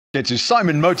Get to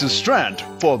Saayman Motors Strand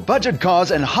for budget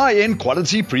cars and high-end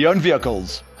quality pre-owned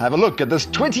vehicles. Have a look at this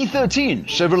 2013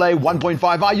 Chevrolet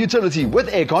 1.5i utility with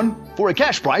aircon for a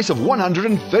cash price of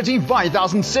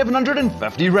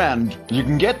 135,750 Rand. You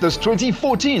can get this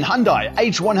 2014 Hyundai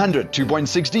H100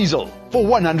 2.6 diesel for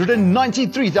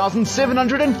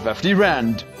 193,750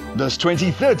 Rand. This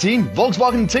 2013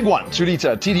 Volkswagen Tiguan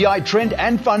 2-liter TDI Trend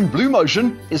and Fun Blue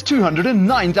Motion is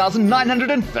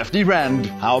 209,950 Rand.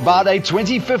 How about a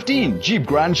 2015 Jeep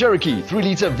Grand Cherokee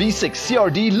 3-liter V6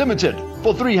 CRD Limited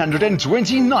for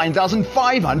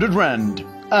 329,500 Rand.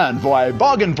 And for a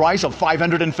bargain price of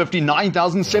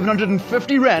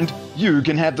 559,750 Rand, you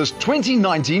can have this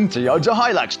 2019 Toyota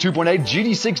Hilux 2.8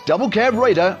 GD6 Double Cab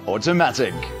Raider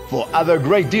Automatic. For other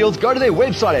great deals, go to their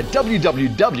website at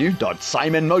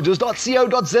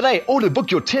www.saaymanmotors.co.za or to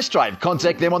book your test drive,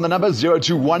 contact them on the number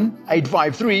 021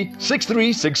 853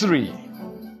 6363.